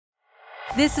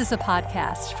This is a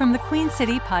podcast from the Queen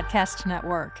City Podcast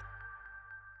Network.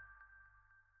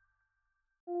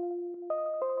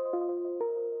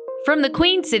 From the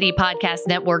Queen City Podcast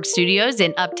Network studios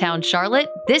in Uptown Charlotte,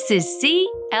 this is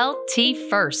CLT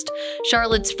First,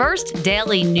 Charlotte's first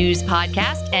daily news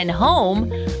podcast and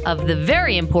home of the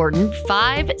very important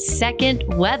 5-second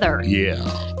weather.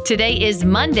 Yeah. Today is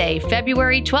Monday,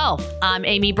 February 12th. I'm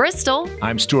Amy Bristol.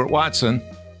 I'm Stuart Watson.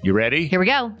 You ready? Here we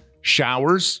go.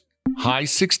 Showers, high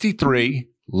 63,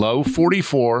 low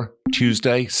 44,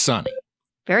 Tuesday, sunny.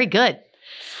 Very good.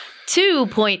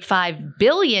 $2.5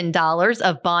 billion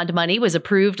of bond money was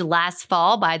approved last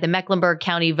fall by the Mecklenburg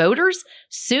County voters.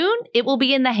 Soon, it will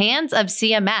be in the hands of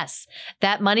CMS.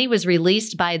 That money was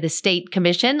released by the State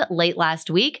Commission late last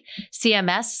week.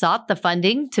 CMS sought the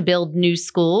funding to build new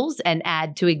schools and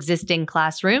add to existing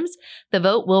classrooms. The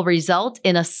vote will result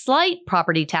in a slight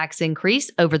property tax increase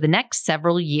over the next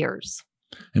several years.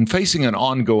 And facing an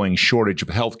ongoing shortage of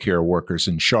healthcare workers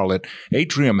in Charlotte,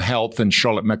 Atrium Health and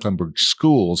Charlotte Mecklenburg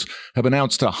Schools have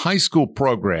announced a high school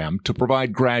program to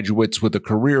provide graduates with a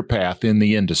career path in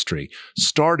the industry,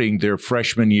 starting their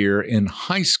freshman year in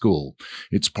high school.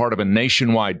 It's part of a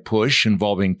nationwide push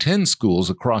involving 10 schools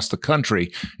across the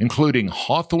country, including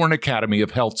Hawthorne Academy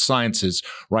of Health Sciences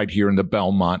right here in the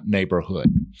Belmont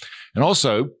neighborhood. And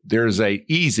also, there's a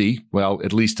easy, well,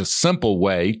 at least a simple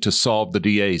way to solve the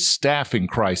DA's staffing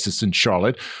crisis in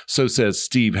Charlotte. So says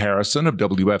Steve Harrison of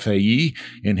WFAE.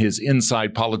 In his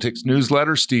Inside Politics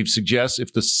newsletter, Steve suggests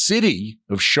if the city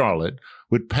of Charlotte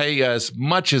would pay as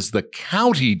much as the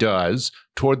county does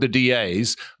toward the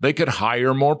DAs, they could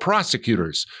hire more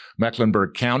prosecutors.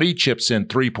 Mecklenburg County chips in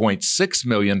 $3.6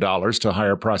 million to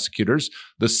hire prosecutors.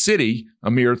 The city,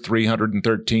 a mere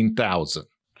 $313,000.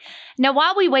 Now,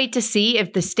 while we wait to see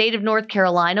if the state of North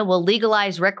Carolina will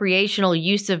legalize recreational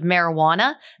use of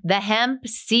marijuana, the hemp,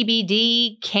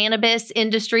 CBD, cannabis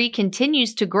industry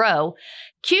continues to grow.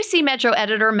 QC Metro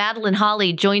editor Madeline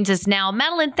Holly joins us now.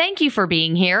 Madeline, thank you for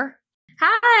being here.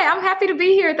 Hi, I'm happy to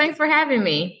be here. Thanks for having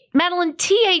me. Madeline,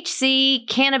 THC,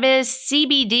 cannabis,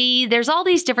 CBD, there's all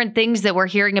these different things that we're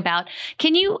hearing about.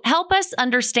 Can you help us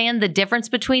understand the difference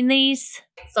between these?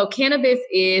 So cannabis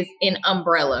is an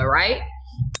umbrella, right?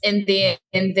 And then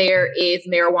there is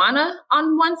marijuana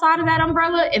on one side of that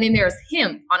umbrella, and then there's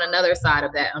hemp on another side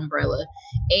of that umbrella.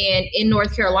 And in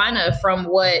North Carolina, from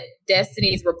what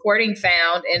Destiny's reporting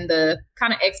found and the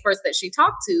kind of experts that she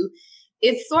talked to,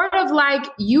 it's sort of like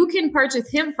you can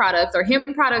purchase hemp products, or hemp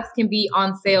products can be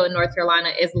on sale in North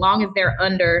Carolina as long as they're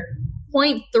under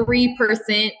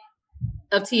 0.3%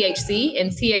 of THC.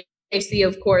 And THC,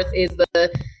 of course, is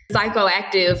the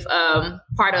psychoactive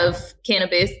part of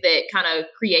cannabis that kind of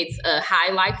creates a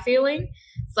high-like feeling.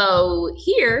 So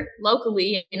here,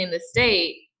 locally and in the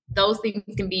state, those things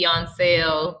can be on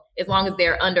sale as long as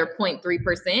they're under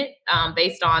 0.3%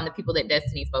 based on the people that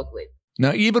Destiny spoke with.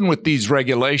 Now, even with these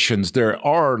regulations, there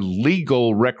are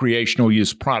legal recreational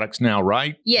use products now,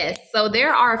 right? Yes. So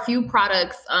there are a few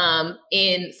products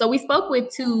so we spoke with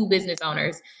two business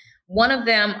owners. One of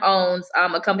them owns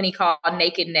a company called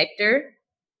Naked Nectar.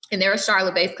 And they're a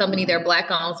Charlotte-based company. They're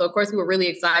Black-owned. So, of course, we were really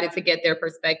excited to get their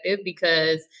perspective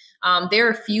because there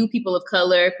are few people of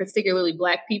color, particularly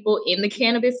Black people, in the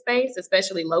cannabis space,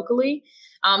 especially locally.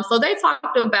 So they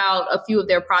talked about a few of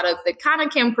their products that kind of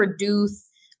can produce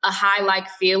a high-like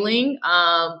feeling.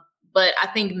 But I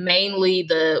think mainly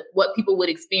what people would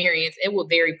experience, it will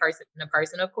vary person to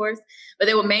person, of course, but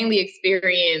they will mainly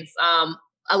experience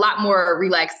a lot more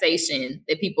relaxation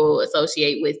that people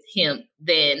associate with hemp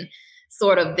than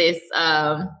sort of this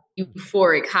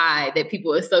euphoric high that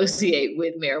people associate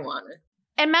with marijuana.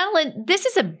 And Madeline, this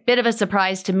is a bit of a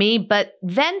surprise to me, but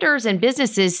vendors and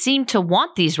businesses seem to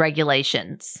want these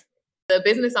regulations. The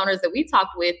business owners that we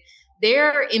talked with,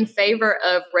 they're in favor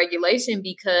of regulation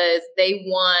because they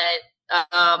want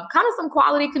kind of some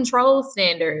quality control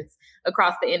standards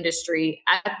across the industry.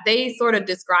 They sort of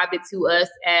described it to us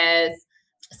as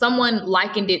someone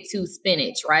likened it to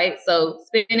spinach, right? So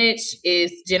spinach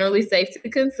is generally safe to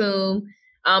consume,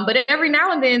 but every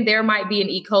now and then there might be an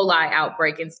E. coli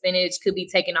outbreak and spinach could be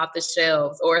taken off the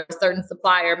shelves, or a certain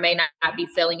supplier may not be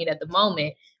selling it at the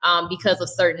moment because of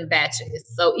certain batches.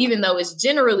 So even though it's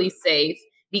generally safe,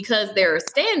 because there are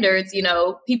standards,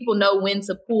 people know when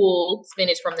to pull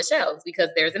spinach from the shelves because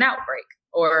there's an outbreak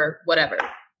or whatever.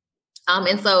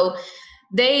 And so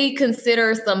they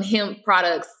consider some hemp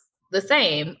products the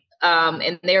same.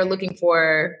 And they're looking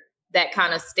for that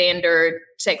kind of standard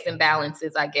checks and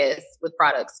balances, I guess, with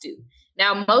products too.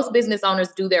 Now, most business owners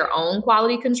do their own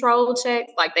quality control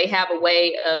checks. Like they have a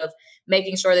way of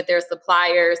making sure that their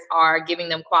suppliers are giving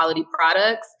them quality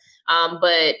products.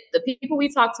 But the people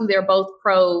we talk to, they're both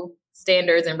pro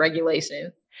standards and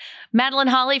regulations. Madeline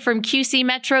Holly from QC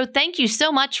Metro, thank you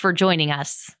so much for joining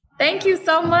us. Thank you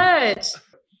so much.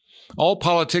 All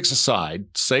politics aside,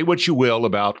 say what you will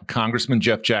about Congressman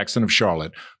Jeff Jackson of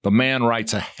Charlotte. The man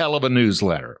writes a hell of a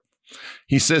newsletter.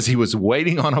 He says he was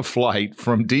waiting on a flight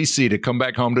from D.C. to come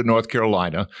back home to North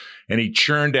Carolina, and he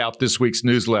churned out this week's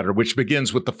newsletter, which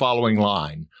begins with the following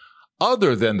line.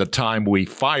 Other than the time we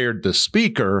fired the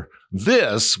speaker,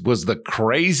 this was the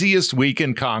craziest week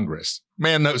in Congress.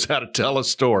 Man knows how to tell a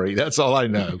story. That's all I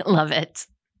know. Love it.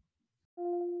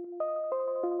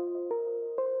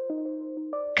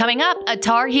 Coming up, a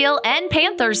Tar Heel and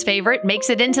Panthers favorite makes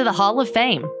it into the Hall of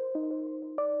Fame.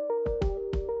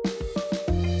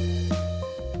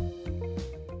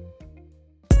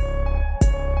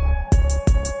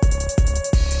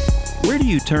 Where do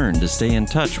you turn to stay in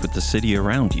touch with the city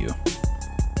around you?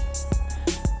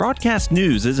 Broadcast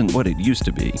news isn't what it used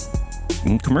to be,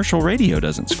 and commercial radio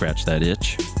doesn't scratch that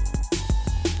itch.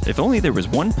 If only there was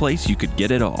one place you could get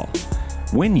it all,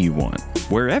 when you want,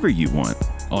 wherever you want,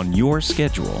 on your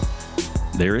schedule.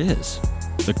 There is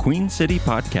the Queen City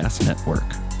Podcast Network.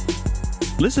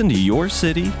 Listen to your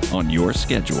city on your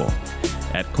schedule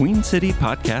at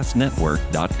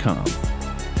queencitypodcastnetwork.com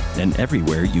and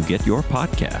everywhere you get your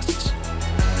podcasts.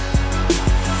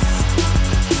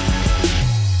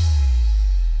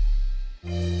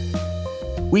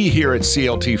 We here at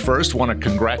CLT First want to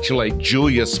congratulate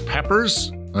Julius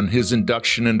Peppers on his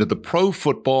induction into the Pro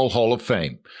Football Hall of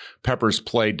Fame. Peppers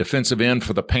played defensive end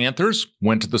for the Panthers,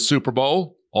 went to the Super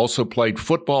Bowl, also played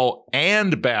football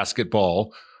and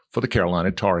basketball for the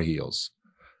Carolina Tar Heels.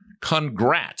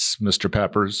 Congrats, Mr.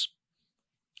 Peppers.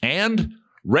 And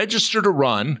register to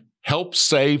run Help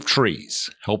Save Trees,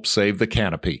 help save the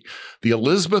canopy. The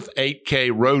Elizabeth 8K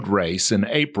road race in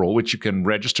April, which you can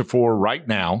register for right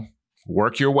now,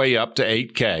 work your way up to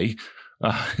 8K.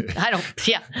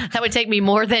 That would take me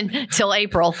more than till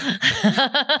April.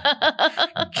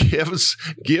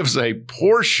 gives a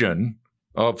portion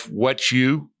of what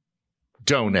you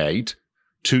donate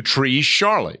to Trees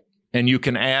Charlotte, and you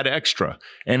can add extra.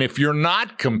 And if you're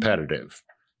not competitive,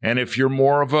 and if you're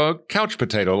more of a couch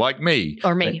potato like me,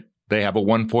 or me, they have a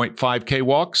 1.5K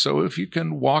walk. So if you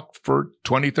can walk for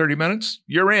 20, 30 minutes,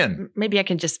 you're in. Maybe I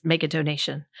can just make a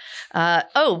donation.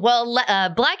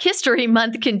 Black History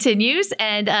Month continues.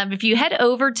 And if you head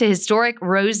over to historic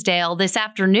Rosedale this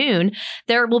afternoon,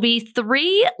 there will be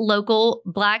 3 local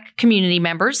Black community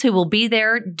members who will be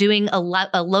there doing a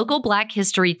local Black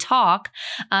History talk.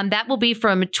 That will be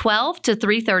from 12 to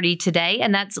 3:30 today.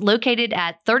 And that's located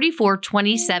at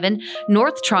 3427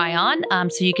 North Tryon.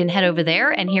 So you can head over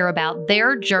there and hear about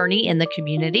their journey in the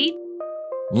community.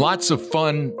 Lots of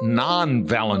fun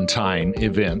non-Valentine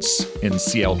events in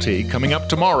CLT coming up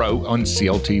tomorrow on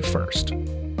CLT First.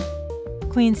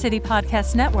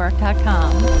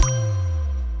 QueenCityPodcastNetwork.com.